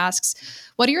Farah who asks,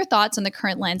 what are your thoughts on the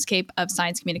current landscape of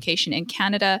science communication in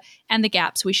Canada and the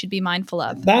gaps we should be mindful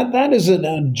of? That is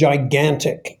a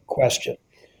gigantic question.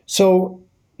 So,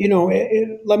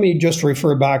 let me just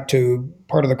refer back to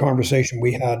part of the conversation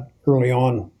we had early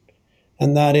on.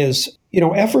 And that is,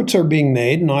 efforts are being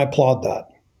made, and I applaud that.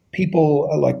 People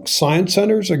like science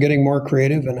centers are getting more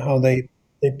creative in how they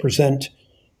present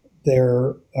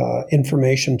their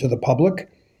information to the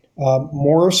public.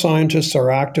 More scientists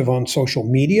are active on social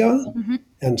media, mm-hmm.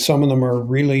 and some of them are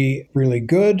really, really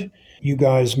good. You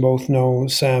guys both know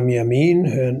Sam Yamin,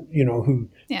 and who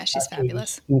she's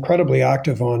fabulous, is incredibly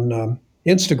active on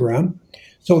Instagram.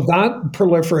 So that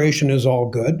proliferation is all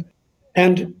good.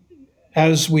 And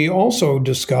as we also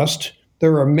discussed,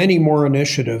 there are many more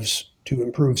initiatives to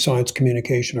improve science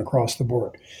communication across the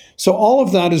board. So all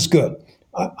of that is good.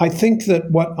 I think that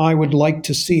what I would like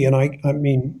to see, and I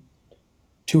mean,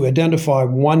 to identify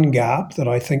one gap that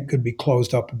I think could be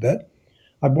closed up a bit,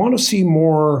 I'd want to see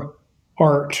more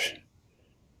art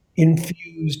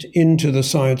infused into the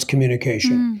science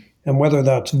communication. And whether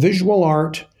that's visual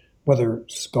art, whether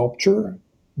sculpture,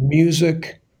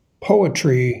 music,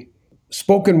 poetry,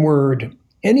 spoken word,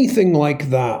 anything like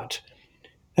that.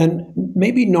 And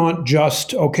maybe not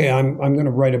just, okay, I'm going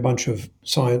to write a bunch of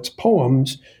science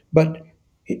poems, but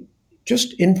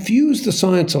just infuse the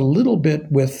science a little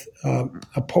bit with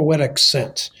a poetic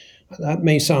sense. That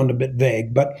may sound a bit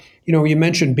vague, but you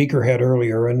mentioned Beakerhead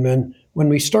earlier, and then when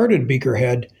we started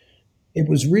Beakerhead, it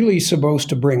was really supposed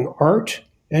to bring art,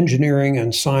 engineering,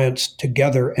 and science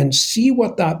together and see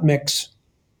what that mix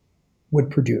would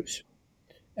produce.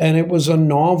 And it was a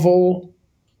novel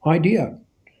idea,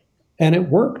 and it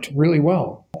worked really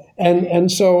well.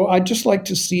 And so I'd just like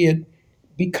to see it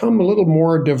become a little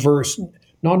more diverse,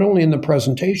 not only in the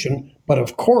presentation, but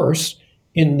of course,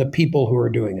 in the people who are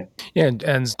doing it. Yeah,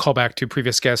 and call back to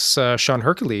previous guests, Sean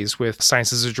Hercules with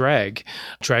Science is a Drag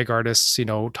artists,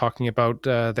 talking about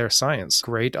their science.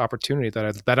 Great opportunity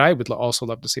that I would also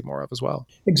love to see more of as well.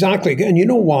 Exactly. And you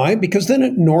know why? Because then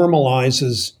it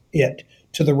normalizes it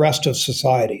to the rest of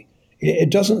society. It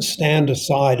doesn't stand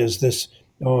aside as this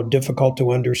difficult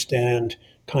to understand,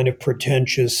 kind of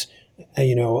pretentious,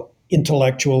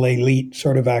 intellectual elite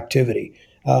sort of activity.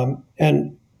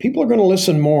 And people are going to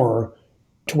listen more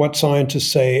to what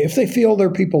scientists say if they feel there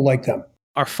are people like them.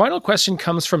 Our final question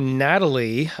comes from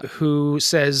Natalie, who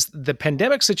says, the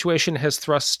pandemic situation has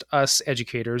thrust us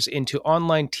educators into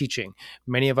online teaching,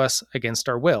 many of us against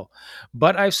our will.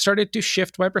 But I've started to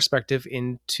shift my perspective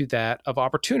into that of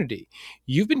opportunity.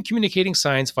 You've been communicating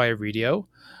science via radio.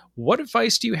 What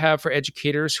advice do you have for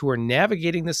educators who are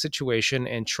navigating this situation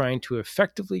and trying to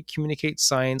effectively communicate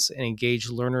science and engage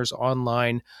learners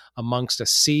online amongst a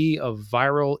sea of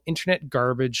viral internet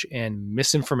garbage and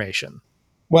misinformation?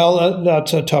 Well,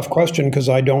 that's a tough question because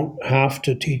I don't have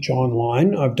to teach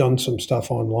online. I've done some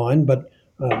stuff online, but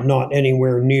not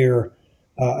anywhere near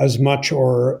as much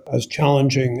or as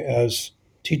challenging as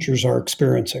teachers are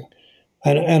experiencing.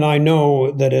 And I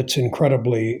know that it's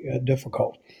incredibly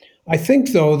difficult. I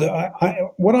think, though, that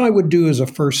what I would do as a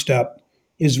first step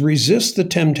is resist the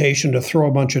temptation to throw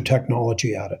a bunch of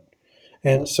technology at it.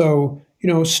 And so,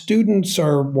 students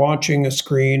are watching a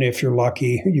screen. If you're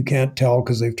lucky, you can't tell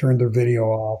because they've turned their video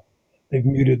off. They've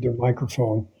muted their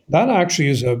microphone. That actually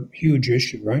is a huge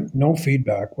issue, right? No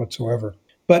feedback whatsoever.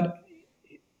 But,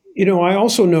 I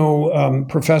also know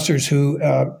professors who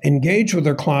engage with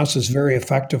their classes very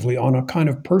effectively on a kind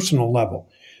of personal level.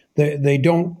 They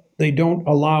don't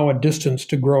allow a distance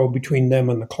to grow between them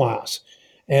and the class.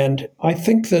 And I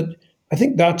think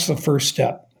that's the first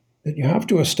step, that you have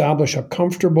to establish a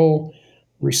comfortable,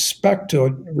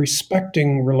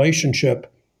 respecting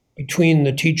relationship between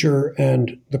the teacher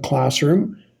and the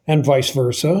classroom and vice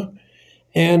versa.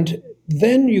 And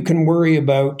then you can worry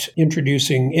about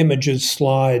introducing images,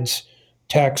 slides,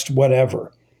 text,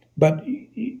 whatever. But,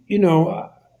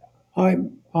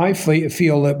 I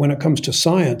feel that when it comes to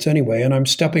science anyway, and I'm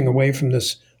stepping away from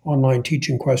this online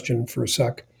teaching question for a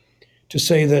sec, to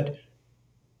say that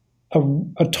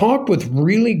a talk with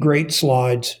really great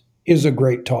slides is a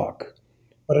great talk,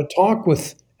 but a talk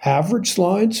with average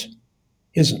slides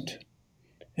isn't.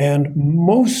 And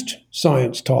most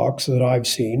science talks that I've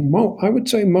seen, I would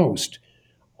say most,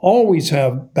 always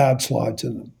have bad slides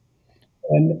in them.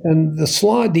 And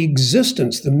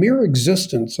the mere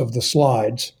existence of the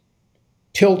slides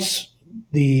tilts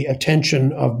the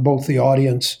attention of both the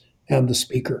audience and the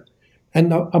speaker.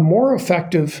 And a more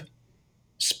effective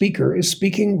speaker is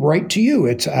speaking right to you.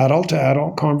 It's adult to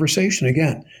adult conversation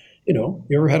again. You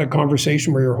ever had a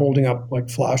conversation where you're holding up like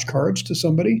flashcards to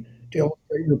somebody to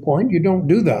illustrate your point? You don't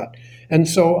do that. And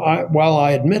so while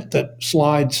I admit that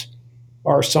slides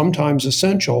are sometimes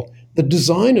essential, the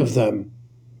design of them,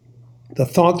 the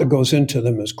thought that goes into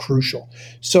them is crucial.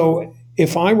 So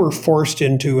if I were forced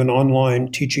into an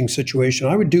online teaching situation,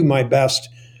 I would do my best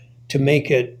to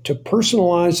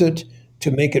personalize it,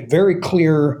 to make it very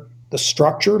clear the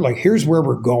structure, like here's where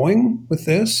we're going with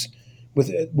this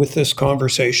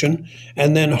conversation,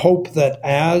 and then hope that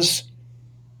as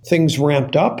things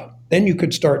ramped up, then you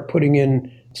could start putting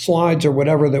in slides or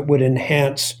whatever that would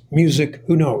enhance music,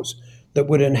 who knows, that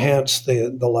would enhance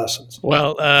the lessons.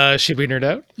 Well, should we nerd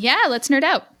out? Yeah, let's nerd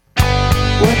out.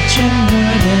 What you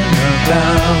nerding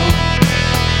about?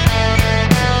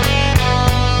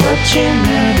 What you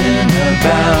nerding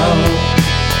about?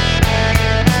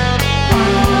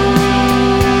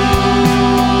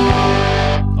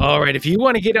 All right, if you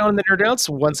want to get on the Nerd Outs,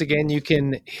 once again, you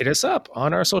can hit us up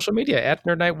on our social media at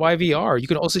NerdNightYVR. You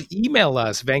can also email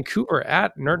us,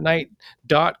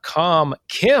 vancouver@nerdnight.com.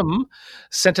 Kim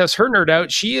sent us her Nerd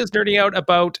Out. She is nerding out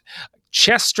about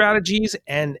chess strategies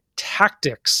and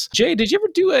tactics. Jay, did you ever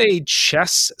do a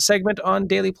chess segment on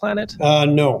Daily Planet?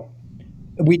 No.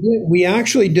 We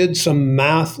actually did some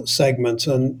math segments,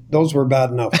 and those were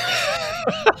bad enough.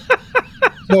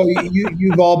 So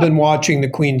you've all been watching The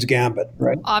Queen's Gambit,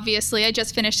 right? Obviously, I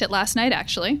just finished it last night,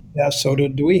 actually. Yeah, so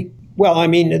did we. Well, I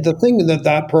mean, the thing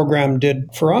that program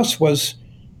did for us was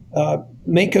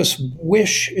make us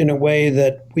wish in a way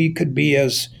that we could be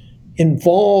as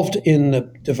involved in the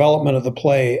development of the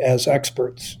play as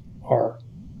experts are.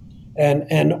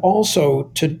 And also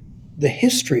to the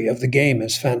history of the game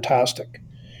is fantastic.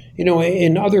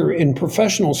 In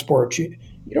professional sports, you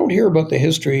don't hear about the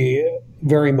history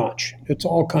very much. It's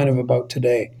all kind of about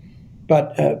today.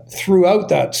 But throughout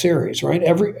that series, right,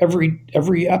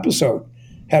 every episode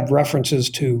had references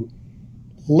to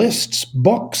lists,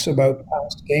 books about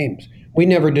past games. We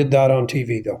never did that on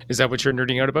TV, though. Is that what you're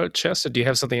nerding out about, Chess? Do you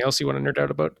have something else you want to nerd out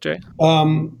about, Jay?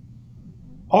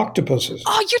 Octopuses.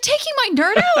 Oh, you're taking my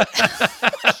nerd out?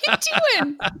 What are you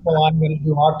doing? Well, I'm going to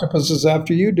do octopuses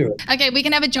after you do it. Okay, we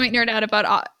can have a joint nerd out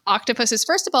about octopuses.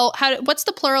 First of all, what's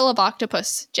the plural of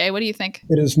octopus? Jay, what do you think?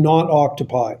 It is not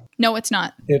octopi. No, it's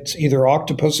not. It's either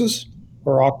octopuses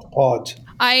or octopods.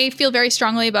 I feel very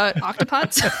strongly about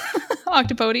octopods,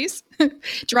 octopodes,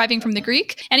 deriving from the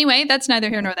Greek. Anyway, that's neither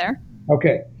here nor there.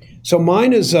 Okay, so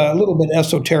mine is a little bit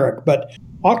esoteric, but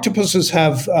octopuses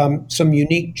have some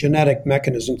unique genetic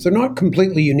mechanisms. They're not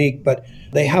completely unique, but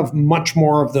they have much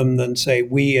more of them than, say,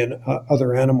 we and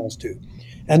other animals do.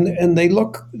 And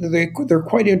they're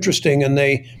quite interesting, and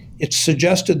it's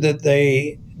suggested that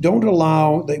they won't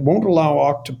allow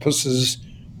octopuses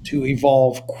to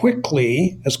evolve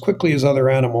as quickly as other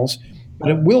animals, but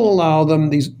it will allow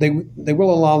them they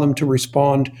will allow them to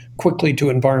respond quickly to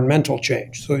environmental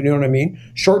change. So you know what I mean?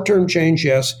 Short-term change,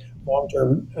 yes.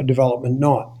 Long-term development,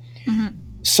 not. Mm-hmm.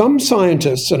 Some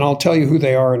scientists, and I'll tell you who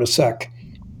they are in a sec,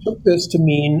 took this to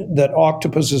mean that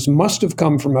octopuses must have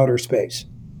come from outer space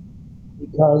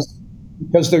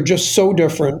because they're just so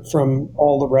different from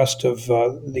all the rest of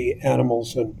the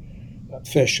animals and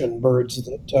fish and birds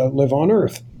that live on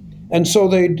Earth. And so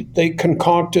they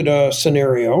concocted a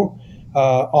scenario,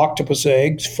 octopus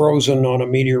eggs frozen on a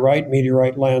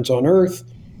meteorite lands on Earth,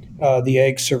 the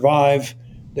eggs survive,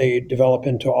 they develop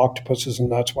into octopuses, and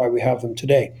that's why we have them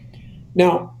today.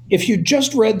 Now, if you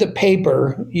just read the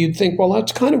paper, you'd think, well,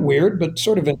 that's kind of weird, but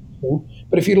sort of interesting.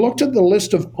 But if you looked at the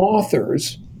list of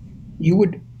authors,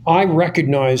 I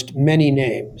recognized many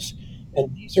names.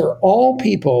 And these are all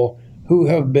people who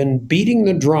have been beating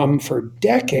the drum for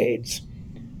decades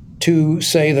to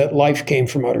say that life came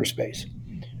from outer space.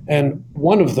 And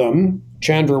one of them,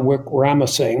 Chandra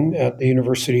Wickramasinghe at the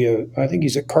University of, I think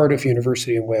he's at Cardiff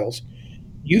University in Wales,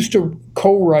 used to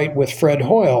co-write with Fred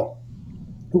Hoyle,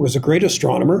 who was a great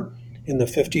astronomer in the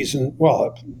 50s and,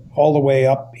 well, all the way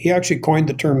up. He actually coined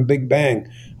the term Big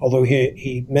Bang, although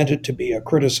he meant it to be a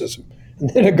criticism.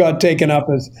 And then it got taken up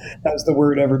as the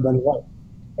word everybody liked.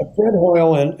 But Fred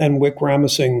Hoyle and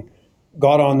Wickramasinghe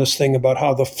got on this thing about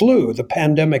how the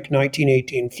pandemic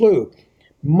 1918 flu,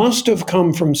 must have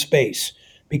come from space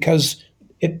because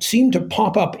it seemed to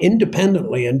pop up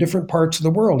independently in different parts of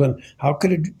the world. And how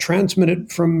could it transmit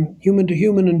it from human to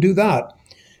human and do that?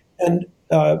 And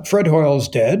Fred Hoyle is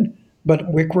dead,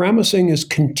 but Wickramasinghe is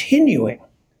continuing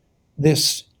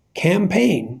this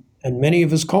campaign, and many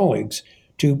of his colleagues,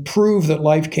 to prove that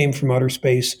life came from outer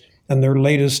space. And their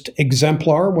latest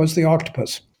exemplar was the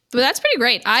octopus. Well, that's pretty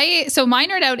great. So my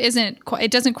nerd out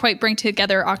it doesn't quite bring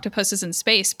together octopuses in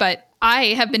space, but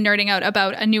I have been nerding out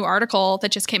about a new article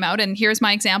that just came out, and here's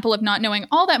my example of not knowing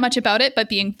all that much about it, but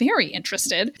being very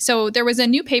interested. So there was a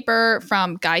new paper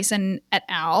from Geisen et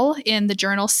al. In the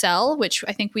journal Cell, which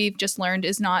I think we've just learned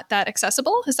is not that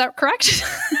accessible. Is that correct?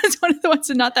 It's one of the ones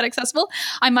that's not that accessible.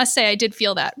 I must say I did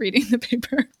feel that reading the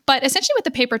paper. But essentially what the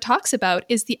paper talks about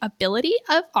is the ability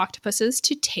of octopuses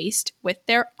to taste with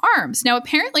their arms. Now,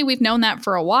 apparently we've known that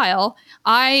for a while.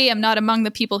 I am not among the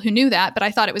people who knew that, but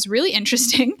I thought it was really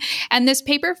interesting. And this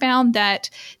paper found that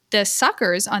the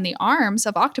suckers on the arms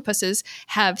of octopuses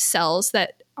have cells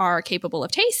that are capable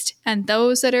of taste and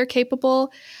those that are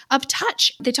capable of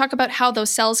touch. They talk about how those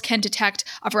cells can detect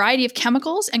a variety of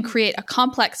chemicals and create a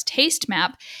complex taste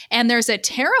map. And there's a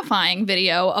terrifying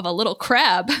video of a little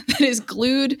crab that is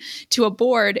glued to a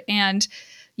board, and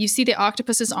you see the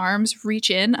octopus's arms reach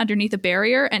in underneath a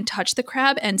barrier and touch the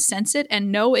crab and sense it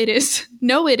and know it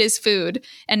is food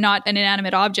and not an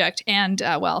inanimate object. And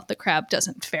the crab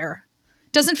doesn't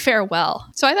fare well.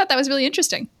 So I thought that was really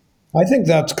interesting. I think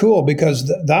that's cool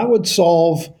because that would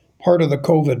solve part of the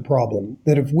COVID problem.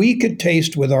 That if we could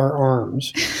taste with our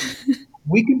arms,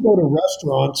 we could go to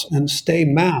restaurants and stay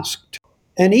masked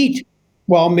and eat.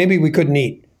 Well, maybe we couldn't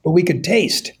eat, but we could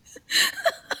taste.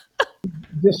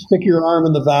 Just stick your arm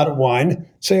in the vat of wine,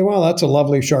 say, well, that's a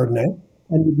lovely Chardonnay,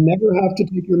 and you'd never have to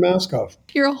take your mask off.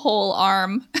 Your whole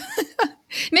arm.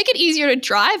 Make it easier to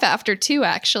drive after, too,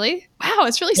 actually. Wow,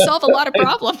 it's really solved a lot of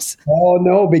problems. Oh,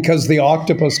 no, because the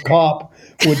octopus cop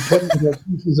would put little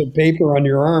pieces of paper on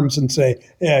your arms and say,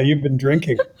 yeah, you've been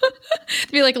drinking.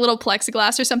 It'd be like a little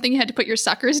plexiglass or something you had to put your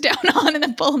suckers down on and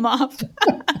then pull them off.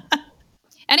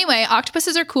 Anyway,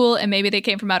 octopuses are cool and maybe they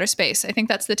came from outer space. I think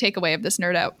that's the takeaway of this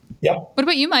nerd out. Yep. What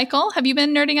about you, Michael? Have you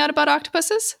been nerding out about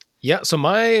octopuses? Yeah, so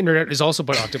my nerd out is also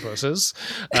about octopuses.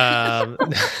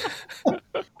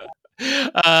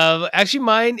 Actually,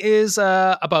 mine is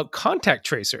about contact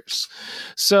tracers.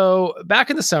 So back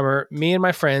in the summer, me and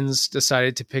my friends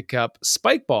decided to pick up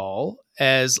Spikeball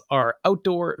as our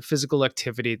outdoor physical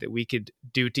activity that we could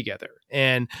do together.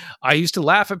 And I used to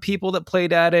laugh at people that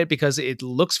played at it because it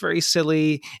looks very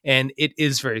silly, and it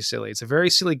is very silly. It's a very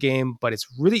silly game, but it's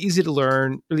really easy to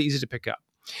learn, really easy to pick up.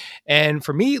 And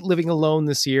for me, living alone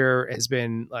this year has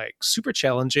been like super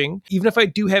challenging. Even if I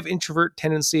do have introvert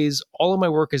tendencies, all of my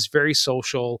work is very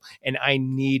social and I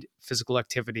need physical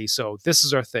activity. So this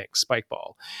is our thing,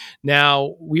 Spikeball.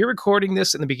 Now, we're recording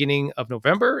this in the beginning of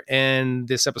November, and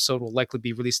this episode will likely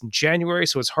be released in January.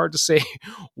 So it's hard to say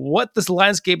what this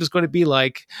landscape is going to be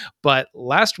like. But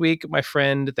last week, my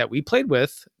friend that we played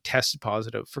with tested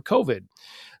positive for COVID.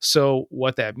 So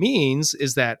what that means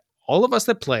is that all of us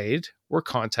that played were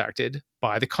contacted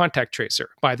by the contact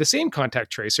tracer, by the same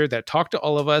contact tracer that talked to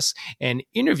all of us and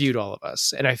interviewed all of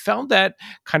us. And I found that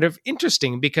kind of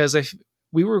interesting because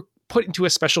we were put into a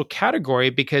special category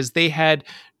because they had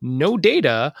no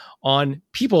data on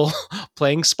people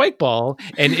playing Spikeball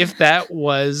and if that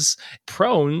was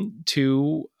prone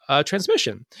to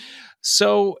transmission.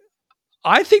 So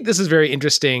I think this is very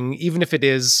interesting, even if it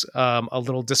is a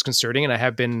little disconcerting. And I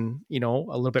have been, a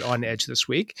little bit on edge this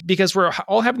week because we're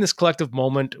all having this collective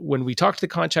moment when we talk to the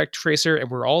contact tracer and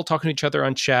we're all talking to each other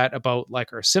on chat about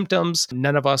like our symptoms.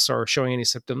 None of us are showing any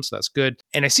symptoms. So that's good.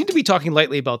 And I seem to be talking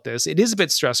lightly about this. It is a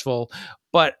bit stressful,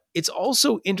 but it's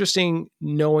also interesting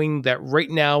knowing that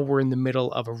right now we're in the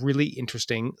middle of a really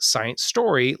interesting science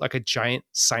story, like a giant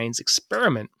science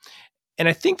experiment. And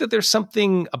I think that there's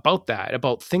something about that,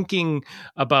 about thinking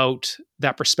about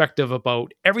that perspective,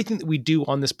 about everything that we do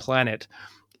on this planet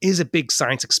is a big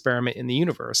science experiment in the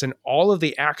universe. And all of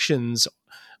the actions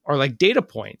are like data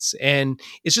points. And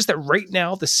it's just that right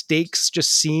now the stakes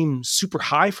just seem super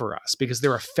high for us because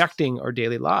they're affecting our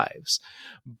daily lives.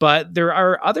 But there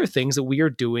are other things that we are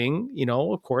doing,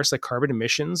 of course, like carbon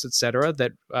emissions, et cetera,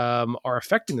 that are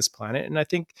affecting this planet. And I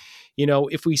think,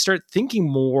 if we start thinking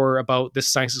more about this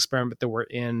science experiment that we're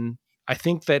in, I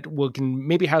think that we can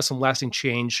maybe have some lasting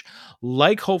change,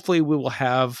 like hopefully we will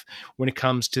have when it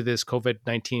comes to this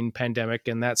COVID-19 pandemic.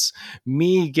 And that's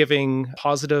me giving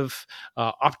positive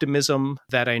optimism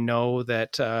that I know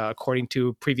that according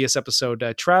to previous episode,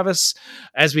 Travis,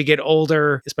 as we get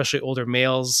older, especially older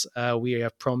males, we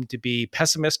are prone to be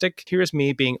pessimistic. Here's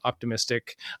me being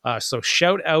optimistic. So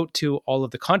shout out to all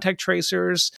of the contact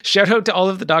tracers. Shout out to all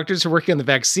of the doctors who are working on the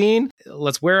vaccine.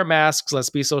 Let's wear our masks.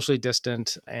 Let's be socially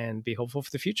distant and be hopeful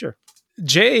for the future.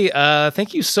 Jay,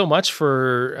 thank you so much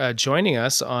for joining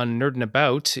us on Nerdin'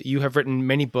 About. You have written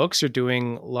many books. You're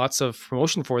doing lots of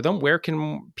promotion for them. Where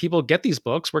can people get these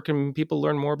books? Where can people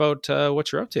learn more about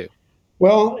what you're up to?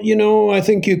 Well, I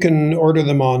think you can order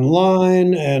them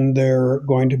online, and they're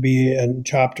going to be in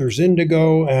Chapters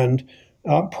Indigo and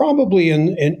probably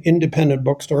in independent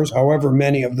bookstores, however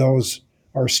many of those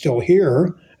are still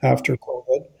here after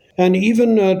COVID, and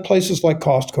even at places like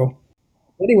Costco.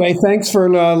 Anyway, thanks for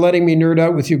letting me nerd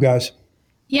out with you guys.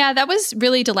 Yeah, that was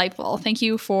really delightful. Thank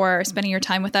you for spending your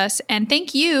time with us. And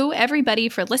thank you, everybody,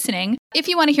 for listening. If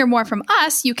you want to hear more from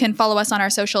us, you can follow us on our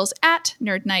socials at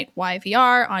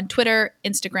NerdNightYVR on Twitter,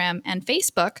 Instagram, and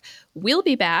Facebook. We'll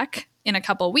be back in a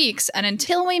couple weeks. And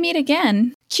until we meet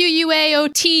again,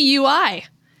 QUAOTUI.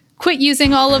 Quit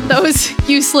using all of those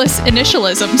useless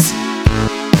initialisms.